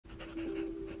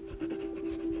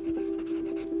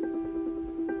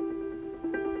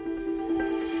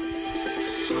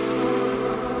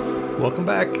Welcome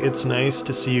back. It's nice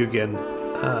to see you again.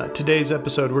 Today's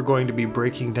episode we're going to be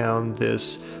breaking down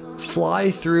this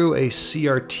fly through a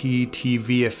CRT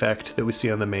TV effect that we see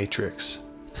on the Matrix.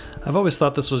 I've always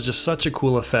thought this was just such a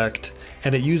cool effect,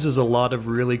 and it uses a lot of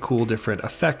really cool different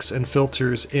effects and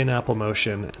filters in Apple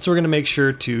Motion. So we're going to make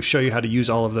sure to show you how to use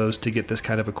all of those to get this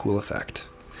kind of a cool effect.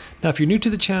 Now, if you're new to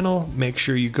the channel, make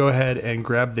sure you go ahead and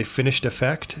grab the finished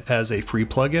effect as a free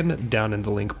plugin down in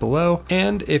the link below.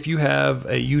 And if you have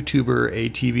a YouTuber, a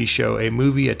TV show, a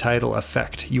movie, a title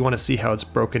effect, you want to see how it's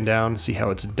broken down, see how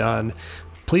it's done,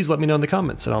 please let me know in the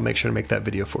comments and I'll make sure to make that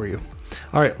video for you.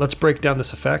 All right, let's break down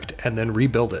this effect and then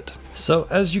rebuild it. So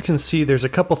as you can see, there's a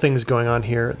couple things going on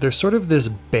here. There's sort of this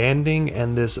banding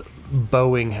and this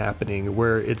bowing happening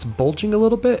where it's bulging a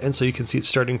little bit, and so you can see it's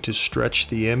starting to stretch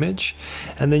the image.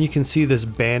 And then you can see this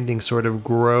banding sort of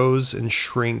grows and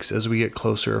shrinks as we get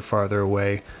closer or farther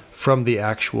away from the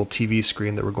actual TV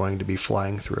screen that we're going to be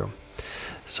flying through.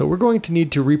 So we're going to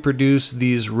need to reproduce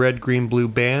these red, green, blue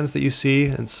bands that you see.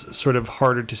 It's sort of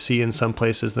harder to see in some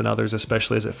places than others,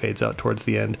 especially as it fades out towards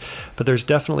the end. But there's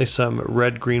definitely some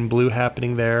red, green, blue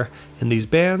happening there in these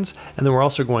bands. And then we're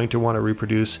also going to want to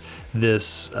reproduce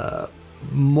this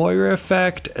Moiré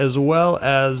effect, as well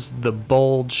as the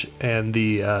bulge and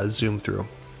the zoom through.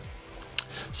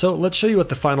 So let's show you what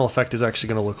the final effect is actually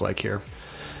going to look like here.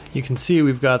 You can see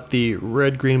we've got the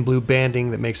red, green, blue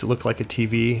banding that makes it look like a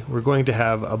TV. We're going to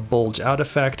have a bulge out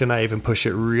effect, and I even push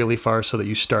it really far so that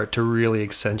you start to really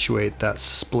accentuate that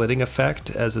splitting effect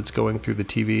as it's going through the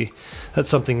TV. That's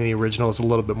something in the original is a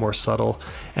little bit more subtle.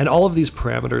 And all of these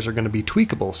parameters are going to be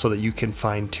tweakable so that you can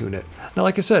fine tune it. Now,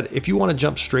 like I said, if you want to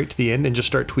jump straight to the end and just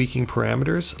start tweaking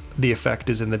parameters, the effect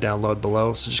is in the download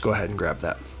below, so just go ahead and grab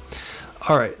that.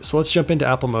 All right, so let's jump into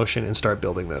Apple Motion and start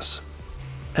building this.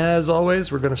 As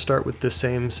always, we're going to start with the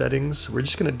same settings. We're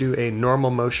just going to do a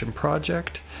normal motion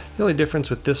project. The only difference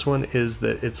with this one is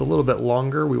that it's a little bit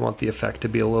longer. We want the effect to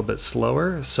be a little bit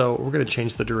slower, so we're going to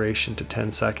change the duration to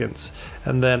 10 seconds.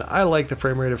 And then I like the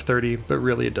frame rate of 30, but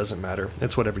really it doesn't matter.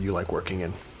 It's whatever you like working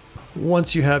in.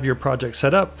 Once you have your project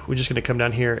set up, we're just going to come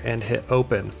down here and hit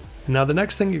open. Now the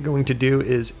next thing you're going to do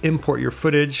is import your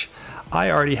footage. I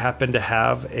already happen to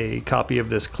have a copy of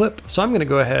this clip, so I'm going to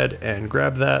go ahead and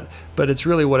grab that, but it's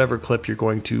really whatever clip you're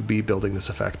going to be building this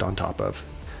effect on top of.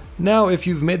 Now, if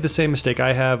you've made the same mistake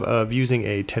I have of using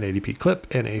a 1080p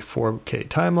clip in a 4K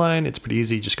timeline, it's pretty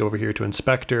easy. Just go over here to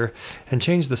Inspector and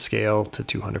change the scale to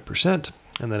 200%,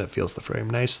 and then it feels the frame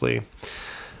nicely.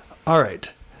 All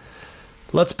right.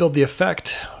 Let's build the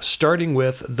effect, starting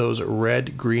with those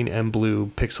red, green, and blue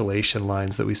pixelation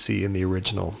lines that we see in the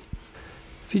original.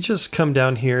 If you just come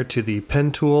down here to the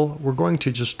pen tool, we're going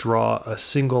to just draw a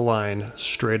single line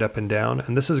straight up and down,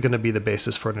 and this is going to be the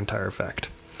basis for an entire effect.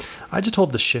 I just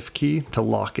hold the Shift key to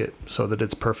lock it so that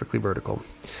it's perfectly vertical.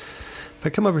 If I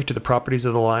come over to the properties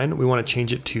of the line, we want to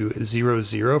change it to 0,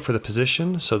 0 for the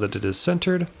position so that it is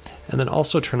centered, and then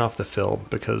also turn off the fill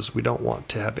because we don't want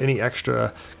to have any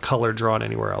extra color drawn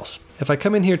anywhere else. If I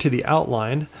come in here to the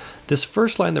outline, this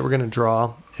first line that we're going to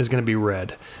draw is going to be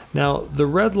red. Now, the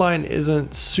red line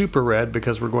isn't super red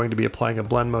because we're going to be applying a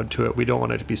blend mode to it. We don't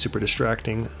want it to be super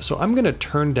distracting. So I'm going to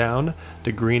turn down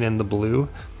the green and the blue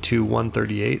to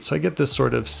 138. So I get this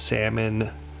sort of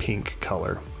salmon pink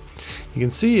color. You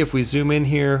can see if we zoom in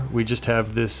here, we just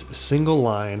have this single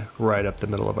line right up the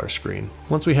middle of our screen.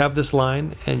 Once we have this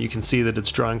line and you can see that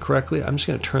it's drawing correctly, I'm just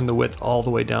going to turn the width all the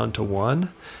way down to 1,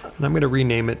 and I'm going to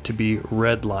rename it to be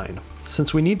red line.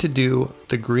 Since we need to do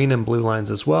the green and blue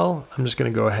lines as well, I'm just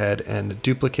going to go ahead and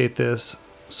duplicate this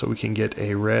so we can get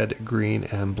a red, green,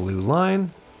 and blue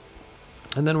line.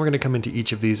 And then we're going to come into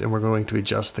each of these and we're going to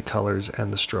adjust the colors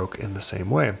and the stroke in the same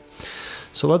way.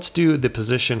 So let's do the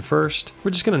position first.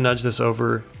 We're just going to nudge this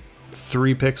over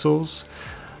 3 pixels.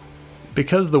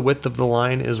 Because the width of the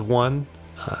line is 1,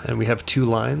 and we have 2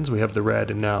 lines, we have the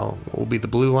red and now will be the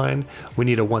blue line, we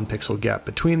need a 1 pixel gap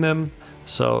between them.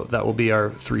 So that will be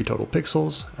our 3 total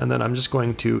pixels. And then I'm just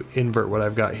going to invert what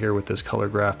I've got here with this color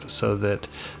graph so that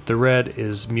the red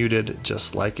is muted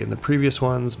just like in the previous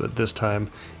ones, but this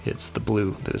time it's the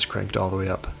blue that is cranked all the way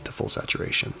up to full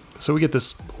saturation. So we get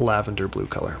this lavender blue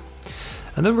color.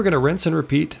 And then we're going to rinse and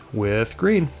repeat with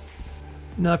green.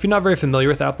 Now, if you're not very familiar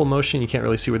with Apple Motion, you can't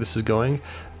really see where this is going.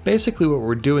 Basically what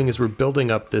we're doing is we're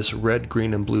building up this red,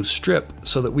 green, and blue strip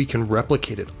so that we can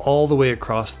replicate it all the way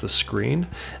across the screen.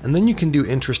 And then you can do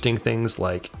interesting things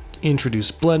like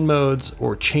introduce blend modes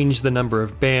or change the number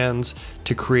of bands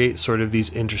to create sort of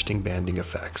these interesting banding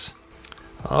effects.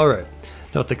 All right,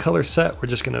 now with the color set, we're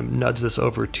just going to nudge this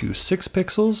over to 6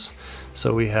 pixels.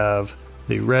 So we have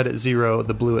the red at 0,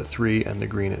 the blue at 3, and the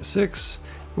green at 6.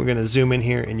 We're going to zoom in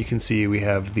here and you can see we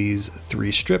have these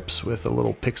 3 strips with a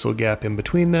little pixel gap in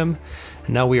between them.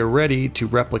 And now we are ready to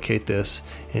replicate this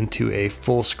into a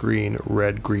full screen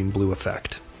red, green, blue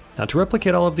effect. Now to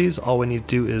replicate all of these, all we need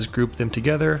to do is group them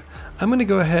together. I'm going to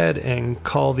go ahead and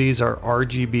call these our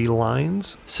RGB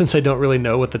lines, since I don't really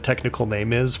know what the technical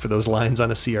name is for those lines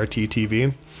on a CRT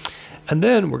TV. And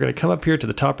then we're going to come up here to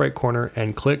the top right corner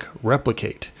and click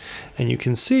replicate. And you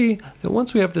can see that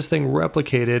once we have this thing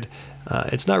replicated,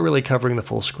 it's not really covering the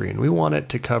full screen. We want it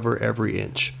to cover every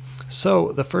inch.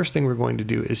 So the first thing we're going to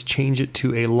do is change it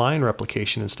to a line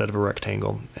replication instead of a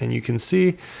rectangle. And you can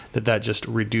see that that just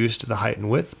reduced the height and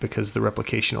width because the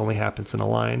replication only happens in a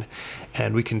line.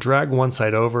 And we can drag one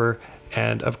side over,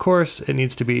 and of course it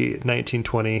needs to be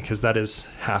 1920 because that is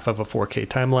half of a 4K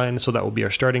timeline, so that will be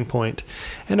our starting point,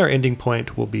 and our ending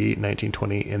point will be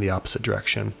 1920 in the opposite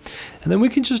direction. And then we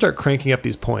can just start cranking up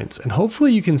these points, and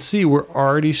hopefully you can see we're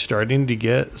already starting to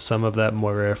get some of that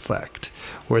Moiré effect,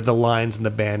 where the lines and the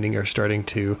banding are starting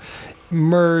to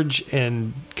merge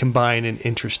and combine in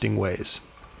interesting ways.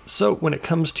 So when it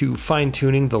comes to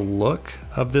fine-tuning the look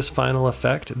of this final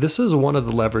effect, this is one of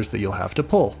the levers that you'll have to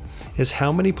pull, is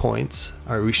how many points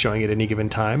are we showing at any given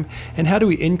time, and how do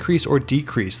we increase or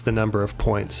decrease the number of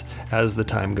points as the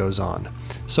time goes on.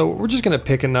 So we're just going to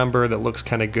pick a number that looks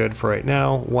kind of good for right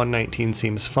now. 119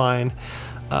 seems fine.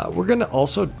 We're going to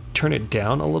also turn it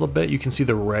down a little bit. You can see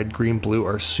the red, green, blue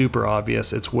are super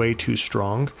obvious. It's way too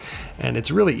strong, and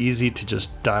it's really easy to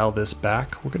just dial this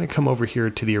back. We're going to come over here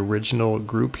to the original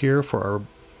group here for our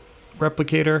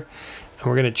replicator, and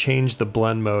we're going to change the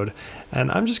blend mode. And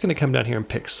I'm just going to come down here and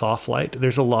pick soft light.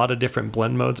 There's a lot of different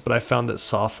blend modes, but I found that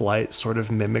soft light sort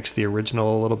of mimics the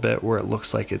original a little bit, where it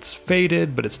looks like it's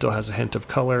faded, but it still has a hint of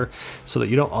color, so that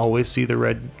you don't always see the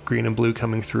red, green, and blue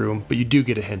coming through, but you do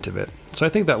get a hint of it. So I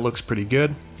think that looks pretty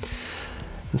good.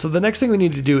 And so the next thing we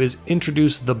need to do is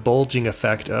introduce the bulging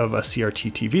effect of a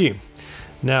CRT TV.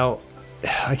 Now,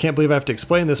 I can't believe I have to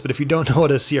explain this, but if you don't know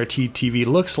what a CRT TV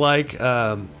looks like,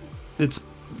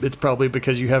 it's probably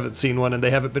because you haven't seen one and they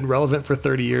haven't been relevant for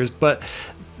 30 years, but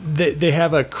they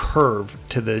have a curve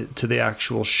to the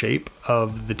actual shape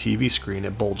of the TV screen.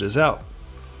 It bulges out.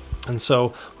 And so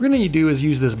what we're going to do is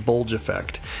use this bulge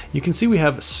effect. You can see we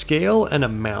have scale and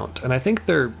amount, and I think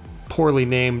they're poorly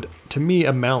named. To me,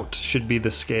 amount should be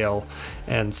the scale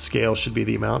and scale should be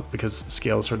the amount, because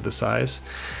scale is sort of the size.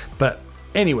 But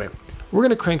anyway, we're going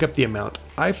to crank up the amount.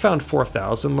 I found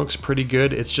 4000 looks pretty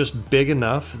good. It's just big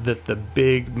enough that the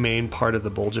big main part of the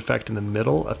bulge effect in the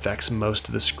middle affects most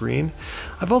of the screen.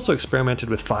 I've also experimented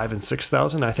with 5 and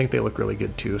 6000. I think they look really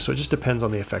good too, so it just depends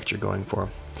on the effect you're going for.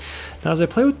 Now as I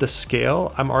play with the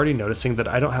scale, I'm already noticing that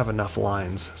I don't have enough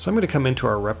lines. So I'm going to come into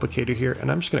our replicator here, and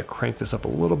I'm just going to crank this up a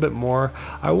little bit more.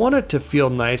 I want it to feel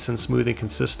nice and smooth and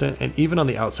consistent, and even on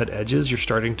the outside edges, you're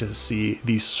starting to see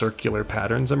these circular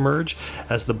patterns emerge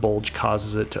as the bulge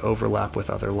causes it to overlap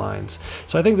with other lines.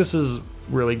 So I think this is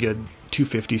really good.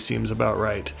 250 seems about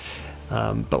right.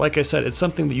 But like I said, it's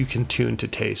something that you can tune to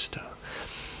taste.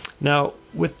 Now,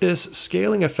 with this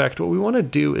scaling effect, what we want to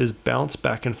do is bounce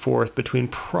back and forth between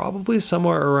probably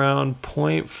somewhere around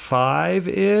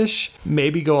 0.5-ish,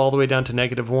 maybe go all the way down to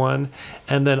 -1,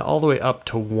 and then all the way up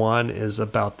to 1 is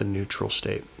about the neutral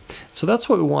state. So that's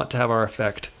what we want to have our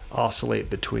effect oscillate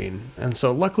between. And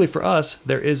so luckily for us,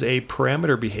 there is a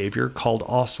parameter behavior called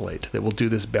oscillate that will do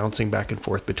this bouncing back and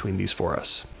forth between these for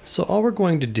us. So all we're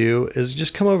going to do is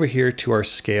just come over here to our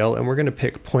scale, and we're going to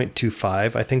pick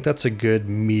 0.25. I think that's a good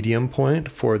medium point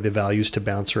for the values to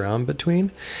bounce around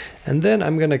between. And then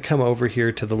I'm going to come over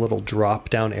here to the little drop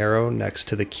down arrow next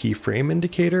to the keyframe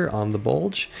indicator on the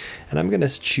bulge, and I'm going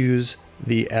to choose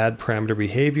the add parameter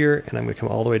behavior, and I'm going to come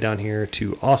all the way down here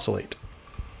to oscillate.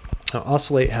 Now,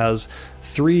 oscillate has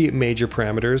 3 major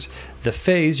parameters. The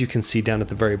phase, you can see down at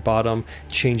the very bottom,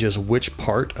 changes which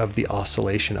part of the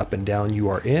oscillation up and down you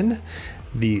are in.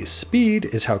 The speed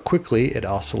is how quickly it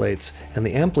oscillates, and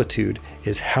the amplitude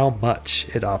is how much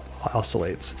it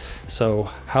oscillates. So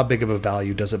how big of a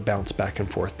value does it bounce back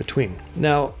and forth between?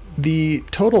 Now, the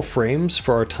total frames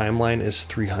for our timeline is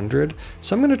 300,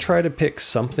 so I'm going to try to pick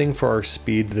something for our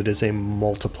speed that is a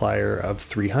multiplier of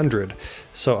 300.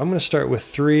 So I'm going to start with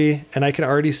 3, and I can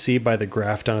already see by the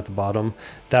graph down at the bottom,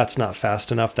 that's not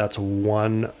fast enough. That's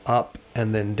 1 up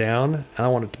and then down, and I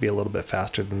want it to be a little bit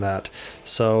faster than that.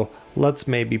 So let's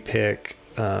maybe pick,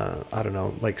 I don't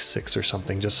know, like 6 or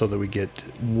something, just so that we get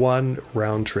 1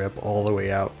 round trip all the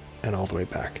way out and all the way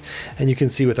back. And you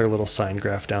can see with our little sine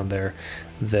graph down there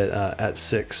that at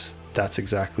 6 that's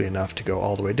exactly enough to go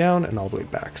all the way down and all the way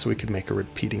back. So we could make a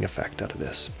repeating effect out of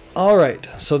this. All right,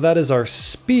 so that is our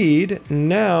speed.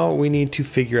 Now we need to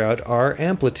figure out our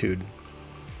amplitude.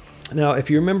 Now, if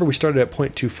you remember, we started at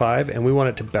 0.25 and we want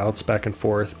it to bounce back and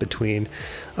forth between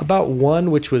about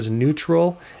 1, which was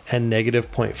neutral, and negative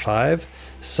 0.5.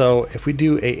 So if we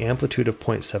do a amplitude of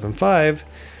 0.75,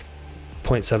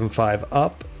 0.75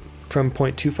 up from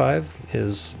 0.25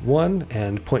 is 1,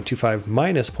 and 0.25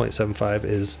 minus 0.75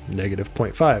 is negative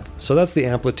 0.5. So that's the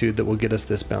amplitude that will get us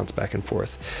this bounce back and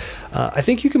forth. I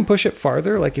think you can push it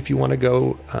farther, like if you want to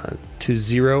go to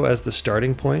 0 as the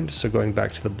starting point, so going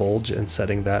back to the bulge and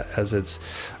setting that as its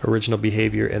original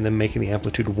behavior and then making the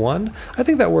amplitude 1. I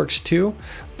think that works too,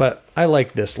 but I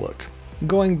like this look.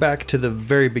 Going back to the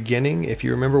very beginning, if you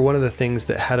remember, one of the things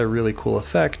that had a really cool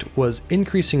effect was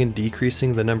increasing and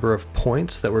decreasing the number of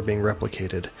points that were being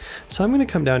replicated. So I'm going to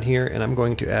come down here and I'm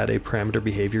going to add a parameter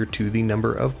behavior to the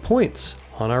number of points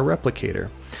on our replicator.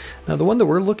 Now the one that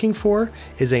we're looking for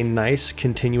is a nice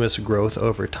continuous growth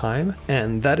over time,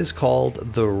 and that is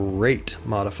called the rate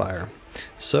modifier.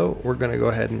 So we're going to go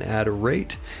ahead and add a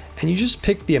rate, and you just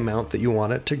pick the amount that you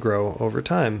want it to grow over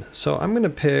time. So I'm going to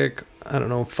pick, I don't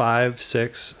know, 5,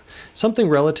 6, something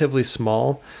relatively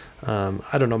small.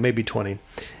 I don't know, maybe 20.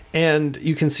 And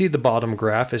you can see the bottom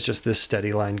graph is just this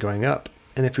steady line going up.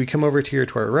 And if we come over here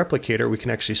to our replicator, we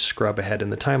can actually scrub ahead in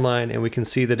the timeline and we can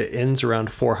see that it ends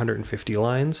around 450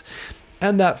 lines.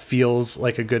 And that feels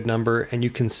like a good number, and you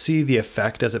can see the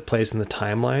effect as it plays in the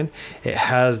timeline. It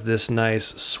has this nice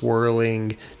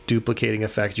swirling, duplicating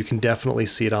effect. You can definitely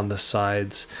see it on the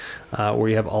sides where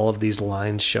you have all of these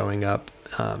lines showing up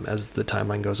as the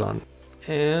timeline goes on.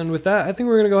 And with that, I think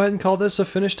we're going to go ahead and call this a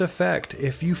finished effect.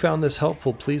 If you found this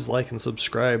helpful, please like and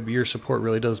subscribe. Your support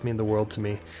really does mean the world to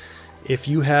me. If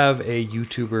you have a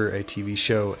YouTuber, a TV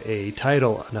show, a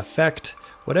title, an effect,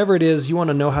 whatever it is, you want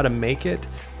to know how to make it,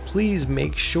 please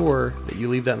make sure that you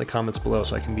leave that in the comments below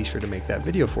so I can be sure to make that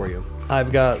video for you. I've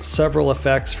got several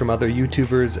effects from other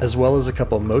YouTubers, as well as a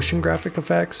couple motion graphic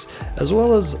effects, as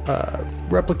well as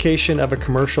replication of a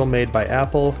commercial made by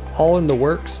Apple, all in the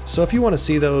works. So if you want to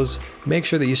see those, make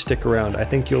sure that you stick around. I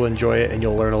think you'll enjoy it and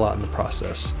you'll learn a lot in the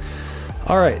process.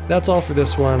 All right, that's all for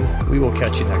this one. We will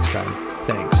catch you next time.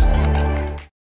 Thanks.